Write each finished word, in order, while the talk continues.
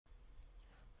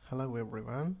Hello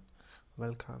everyone,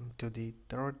 welcome to the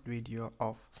third video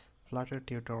of Flutter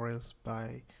tutorials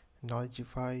by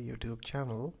Knowledgeify YouTube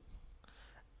channel.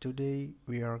 Today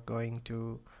we are going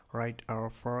to write our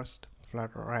first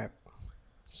Flutter app.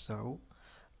 So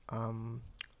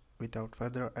without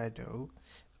further ado,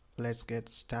 let's get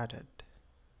started.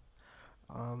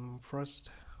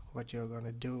 First, what you're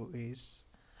gonna do is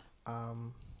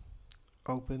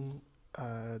open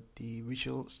the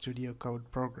Visual Studio Code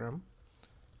program,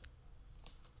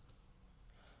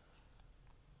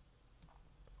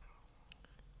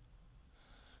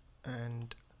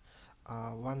 and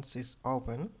once it's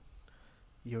open,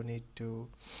 you need to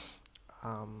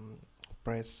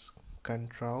press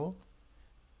Ctrl,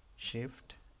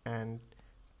 Shift and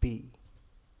P.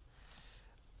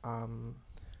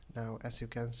 Now as you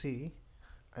can see,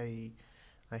 I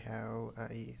have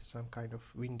some kind of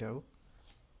window,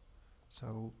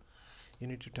 so you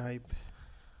need to type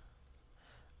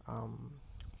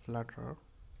Flutter.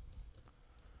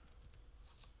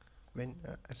 When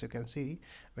as you can see,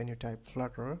 when you type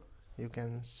Flutter, you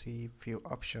can see few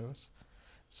options.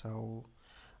 So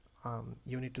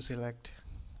you need to select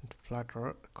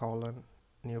Flutter :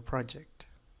 new project.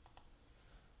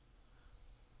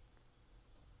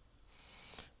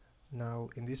 Now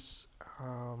in this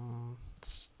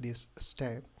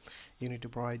step, you need to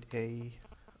provide a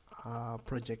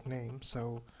project name.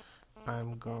 So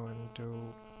I'm going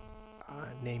to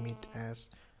name it as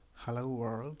hello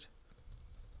world,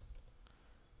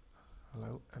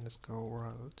 hello underscore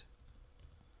world,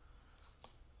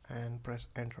 and press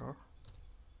enter.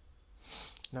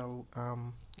 Now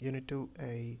you need to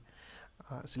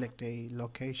select a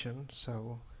location,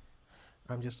 so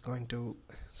I'm just going to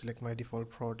select my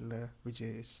default folder, which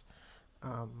is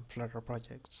Flutter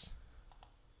projects.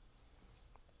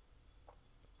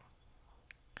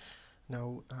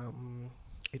 Now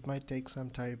it might take some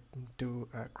time to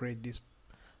create this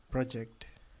project.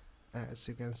 As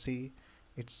you can see,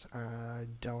 it's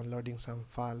downloading some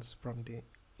files from the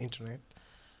internet.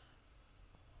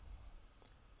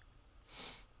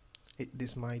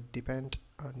 This might depend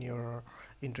on your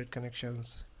internet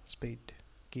connection's speed.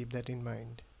 Keep that in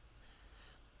mind.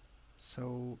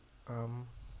 So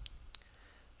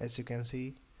as you can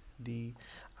see, the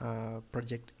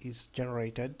project is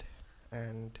generated,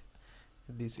 and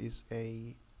this is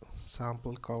a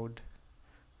sample code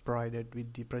provided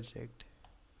with the project.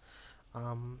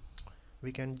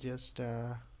 We can just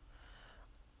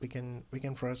we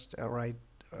can first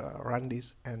run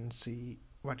this and see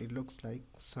what it looks like.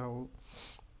 So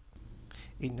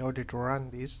in order to run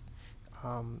this,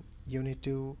 you need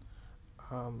to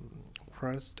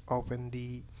first open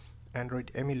the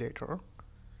Android emulator.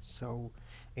 So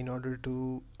in order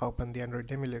to open the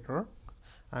Android emulator,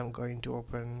 I'm going to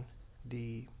open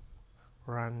the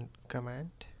run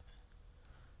command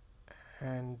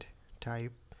and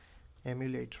type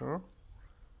emulator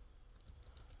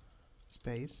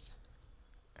space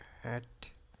at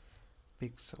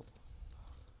pixel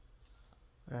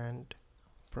and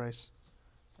press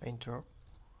enter.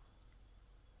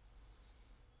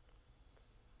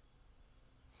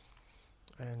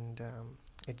 And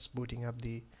it's booting up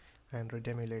the Android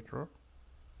emulator.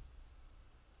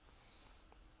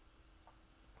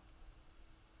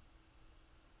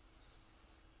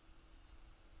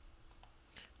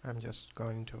 I'm just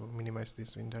going to minimize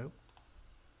this window.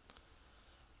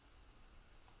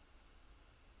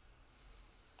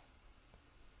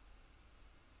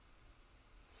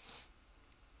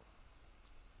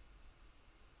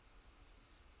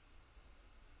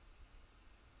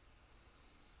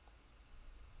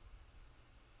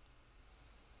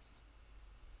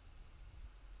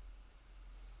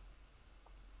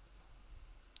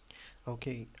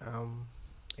 Okay,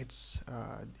 it's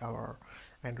our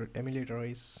Android emulator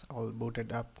is all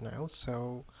booted up now.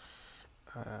 So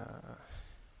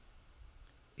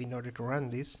in order to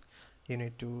run this, you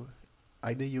need to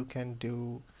either you can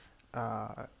do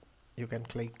you can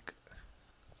click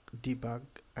debug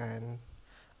and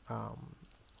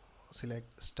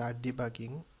select start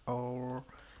debugging, or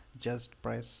just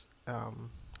press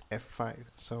F5.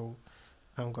 So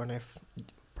I'm gonna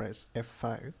press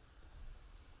F5,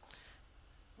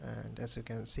 and as you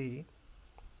can see,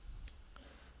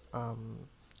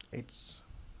 it's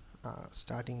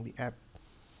starting the app.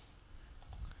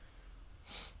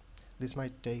 This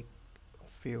might take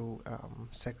few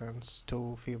seconds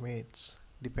to few minutes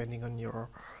depending on your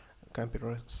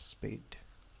computer speed.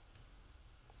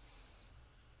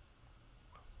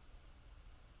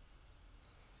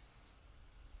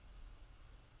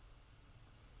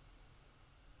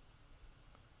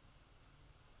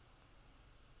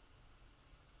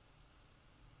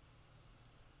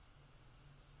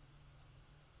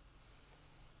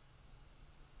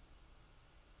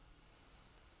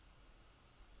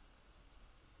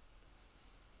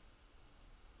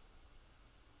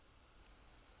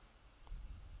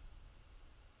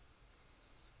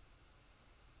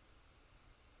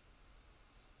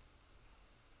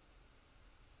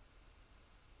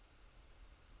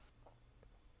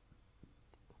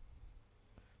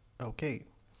 Okay,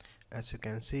 as you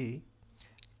can see,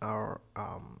 our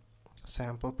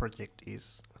sample project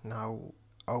is now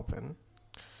open.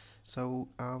 So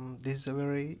this is a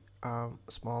very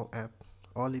small app.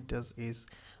 All it does is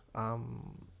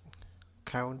um,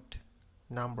 count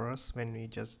numbers when we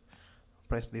just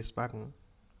press this button.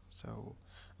 So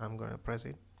I'm gonna press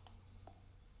it,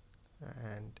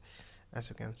 and as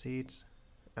you can see,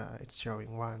 it's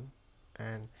showing 1,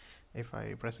 and if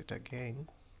I press it again,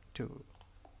 2.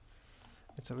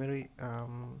 It's a very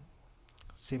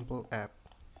simple app.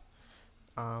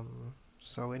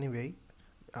 So anyway,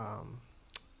 um,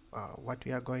 what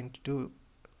we are going to do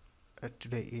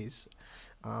today is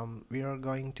we are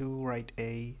going to write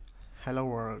a hello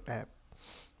world app.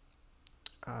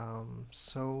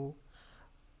 So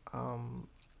um,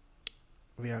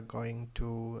 we are going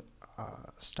to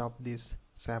stop this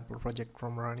sample project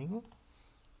from running,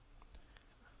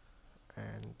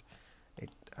 and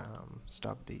it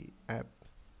stop the app.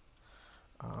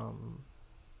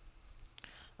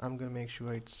 I'm gonna make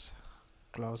sure it's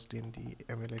closed in the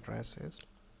emulator access.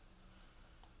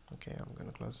 Okay, I'm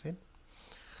gonna close it.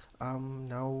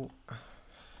 Now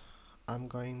I'm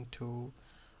going to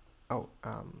oh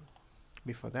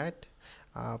before that,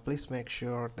 please make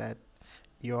sure that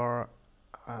your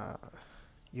uh,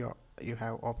 you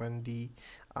have opened the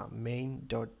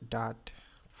main.dart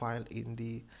file in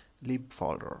the lib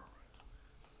folder.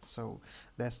 So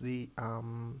that's the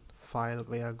file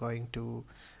we are going to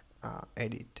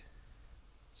edit.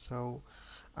 So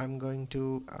I'm going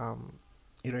to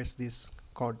erase this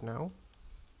code now.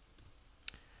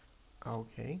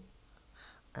 Okay,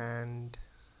 and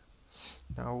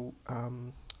now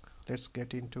let's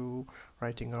get into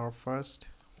writing our first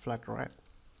Flutter app.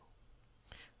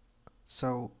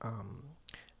 So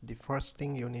the first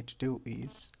thing you need to do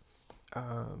is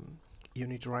you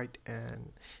need to write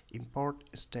an import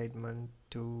statement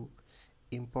to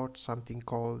import something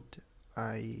called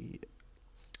a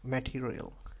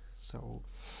material. So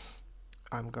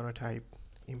I'm gonna type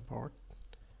import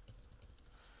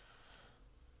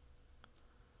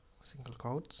single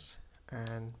quotes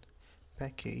and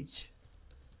package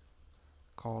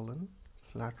colon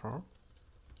flutter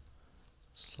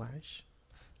slash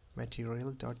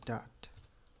material dot dart,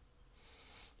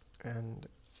 and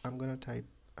I'm gonna type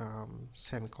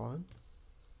semicolon.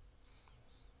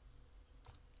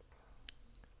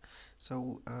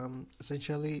 So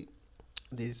essentially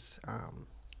this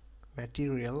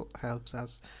material helps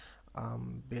us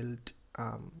build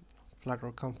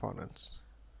Flutter components.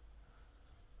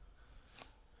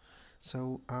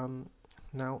 So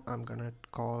now I'm gonna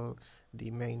call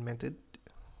the main method.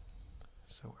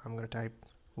 So I'm gonna type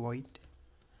void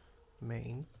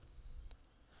main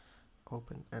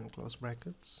open and close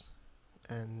brackets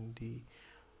and the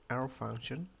arrow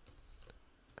function,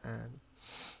 and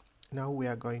now we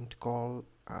are going to call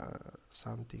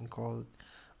something called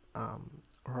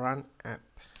run app,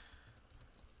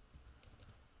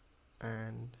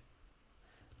 and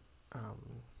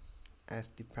as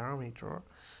the parameter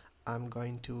I'm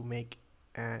going to make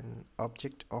an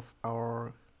object of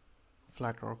our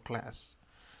Flutter class.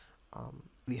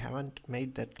 We haven't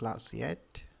made that class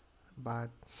yet, but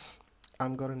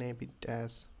I'm gonna name it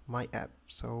as my app.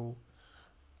 So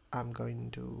I'm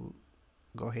going to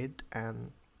go ahead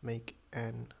and make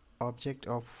an object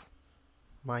of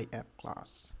my app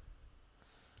class.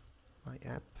 My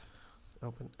app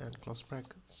open and close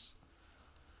brackets.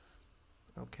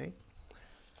 Okay,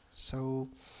 so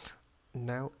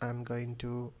now I'm going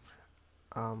to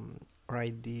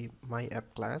write the my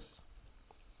app class,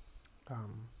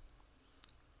 um,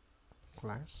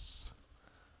 class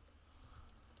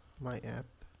my app,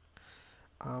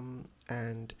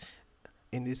 and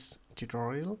in this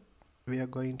tutorial we are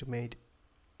going to make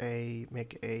a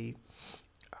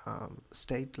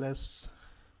stateless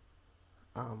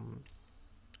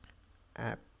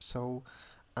app. So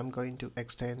I'm going to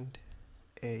extend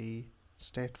a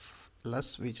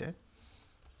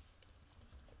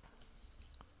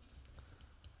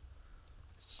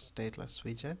stateless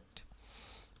widget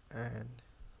and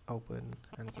open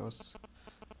and close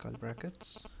curly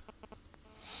brackets.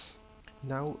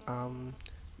 Now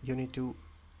you need to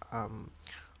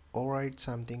override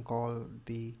something called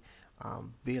the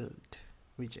build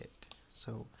widget.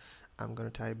 So I'm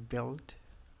gonna type build.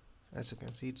 As you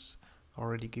can see, it's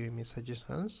already giving me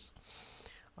suggestions.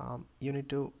 You need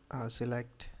to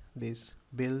select this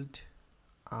build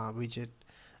widget,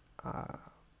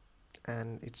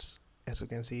 and it's, as you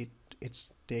can see,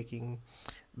 it's taking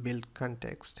build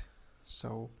context.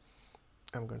 So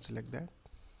I'm going to select that,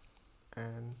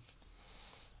 and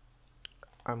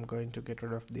I'm going to get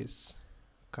rid of this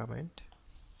comment.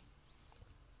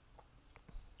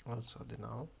 also the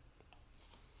null.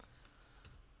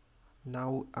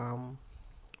 Now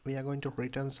we are going to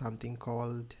return something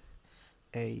called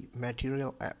a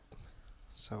material app.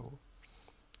 So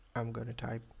I'm going to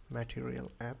type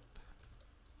material app.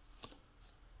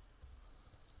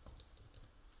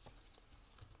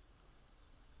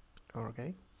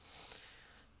 Okay,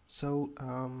 so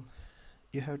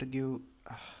you have to give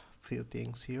a few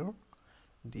things here.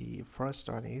 The first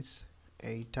one is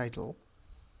a title.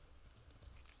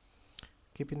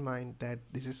 Keep in mind that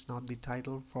this is not the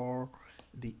title for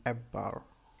the app bar.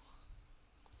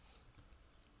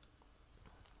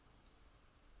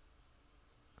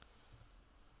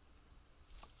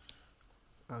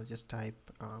 I'll just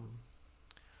type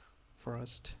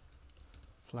first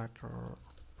Flutter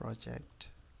project.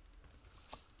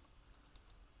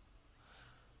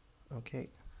 Okay,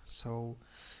 so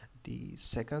the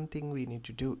second thing we need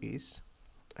to do is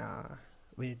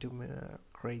we need to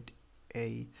create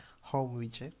a home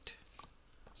widget.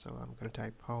 So I'm going to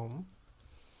type home,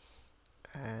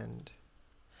 and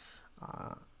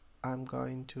uh, I'm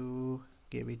going to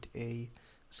give it a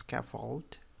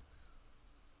scaffold.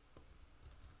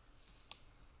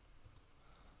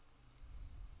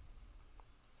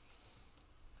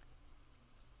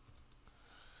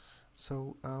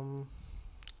 So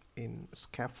in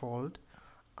scaffold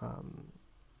um,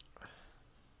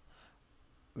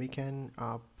 we can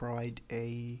provide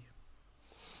a,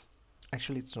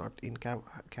 actually it's not in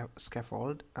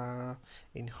scaffold,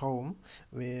 in home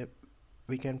where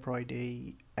we can provide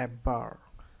a app bar.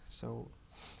 So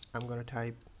I'm gonna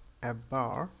type app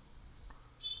bar,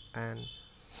 and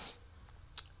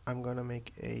I'm gonna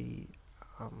make a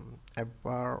app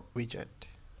bar widget.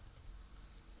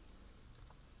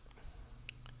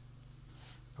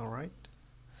 Alright,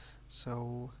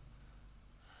 so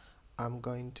I'm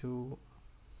going to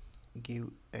give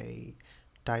a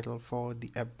title for the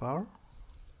app bar,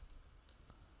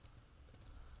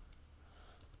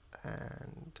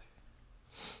 and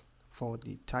for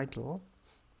the title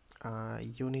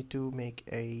you need to make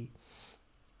a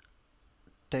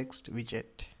text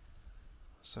widget.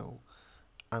 So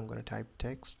I'm going to type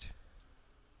text,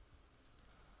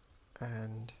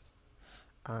 and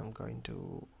I'm going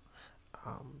to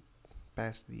um,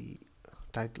 pass the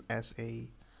title as a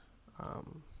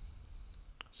um,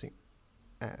 sing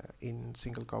in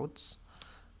single quotes.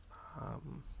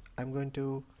 um, I'm going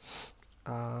to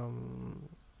um,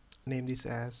 name this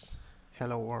as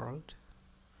hello world,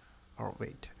 or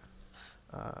wait,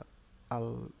 uh,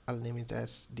 I'll name it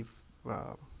as the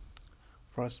uh,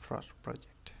 first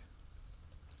project.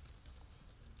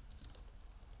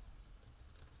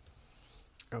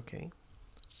 Okay,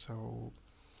 so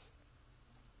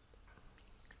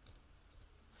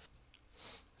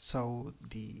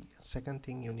the second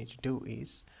thing you need to do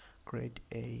is create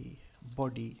a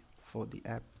body for the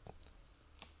app,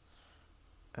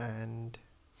 and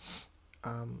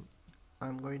um,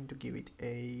 I'm going to give it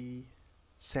a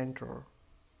center.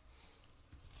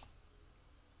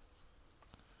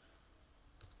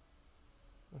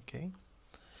 Okay,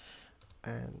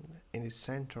 and in the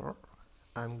center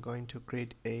I'm going to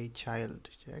create a child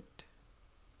object,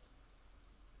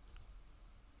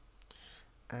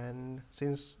 and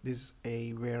since this is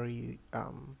a very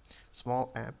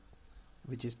small app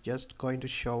which is just going to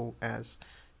show as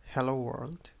hello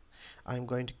world, I'm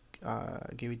going to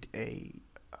give it a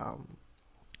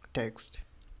text.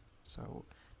 So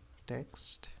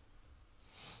text,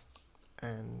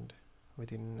 and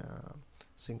within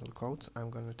single quotes I'm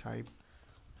going to type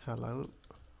hello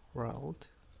world,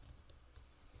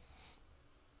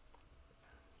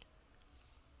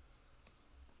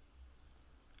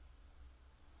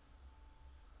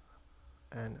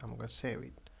 and I'm going to save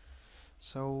it.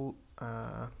 So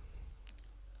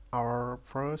our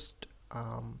first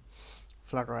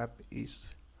Flutter app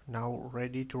is now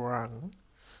ready to run.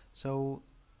 So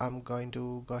I'm going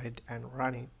to go ahead and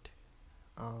run it.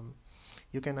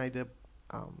 You can either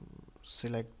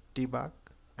select debug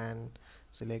and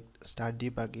select start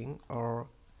debugging, or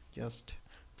just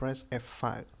press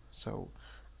F5. So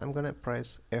I'm gonna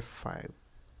press F5.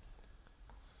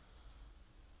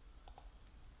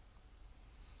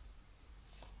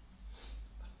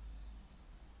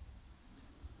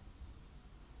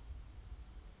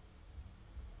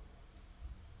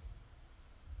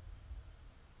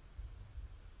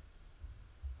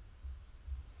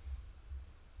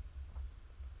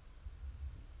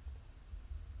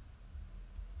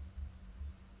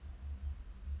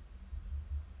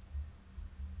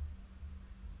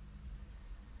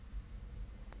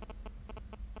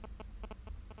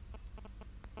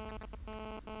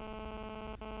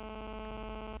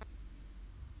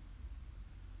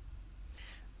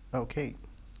 Okay,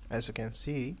 as you can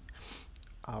see,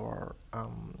 our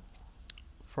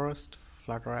first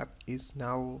Flutter app is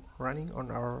now running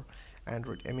on our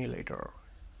Android emulator.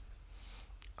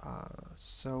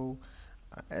 So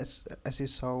as you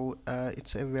saw,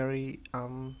 it's a very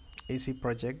easy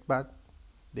project, but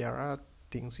there are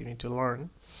things you need to learn.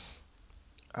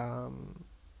 um,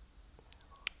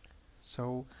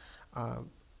 so um,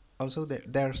 Also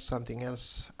there's something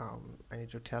else I need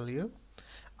to tell you.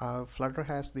 Flutter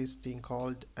has this thing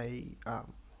called a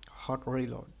hot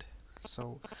reload.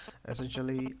 So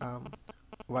essentially,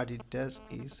 what it does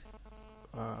is,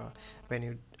 when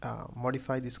you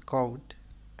modify this code,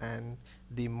 and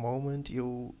the moment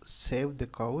you save the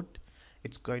code,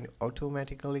 it's going to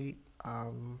automatically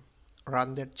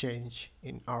run that change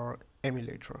in our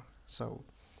emulator. So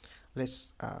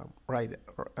let's try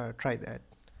that.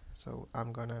 So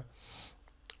I'm gonna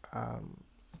um,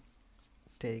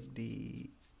 take the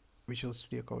Visual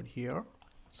Studio Code here,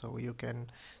 so you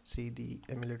can see the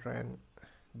emulator and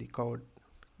the code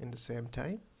in the same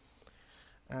time.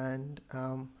 And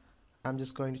I'm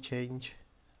just going to change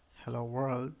hello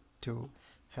world to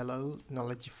hello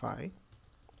knowledgeify.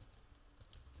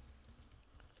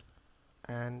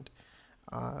 And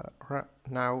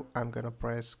now I'm gonna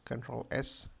press Ctrl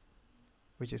S,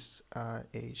 which is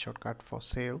a shortcut for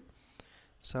save.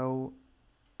 So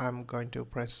I'm going to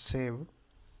press save,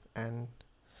 and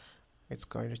it's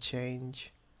going to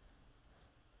change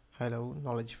hello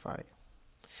knowledgeify.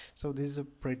 So this is a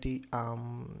pretty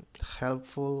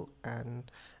helpful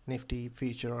and nifty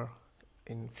feature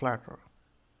in Flutter.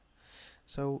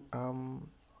 So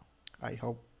I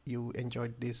hope you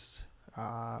enjoyed this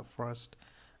first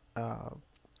uh,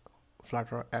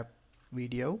 Flutter app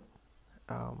video.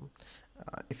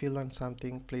 If you learned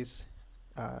something, please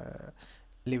uh,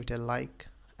 leave it a like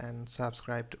and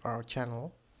subscribe to our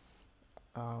channel.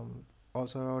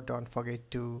 Also, don't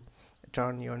forget to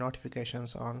turn your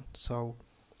notifications on, so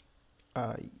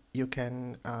uh, you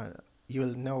can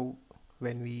you'll know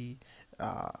when we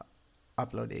uh,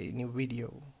 upload a new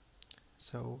video.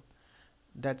 So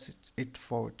that's it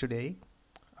for today.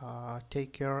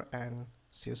 Take care and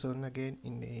see you soon again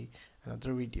in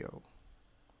another video.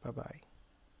 Bye bye.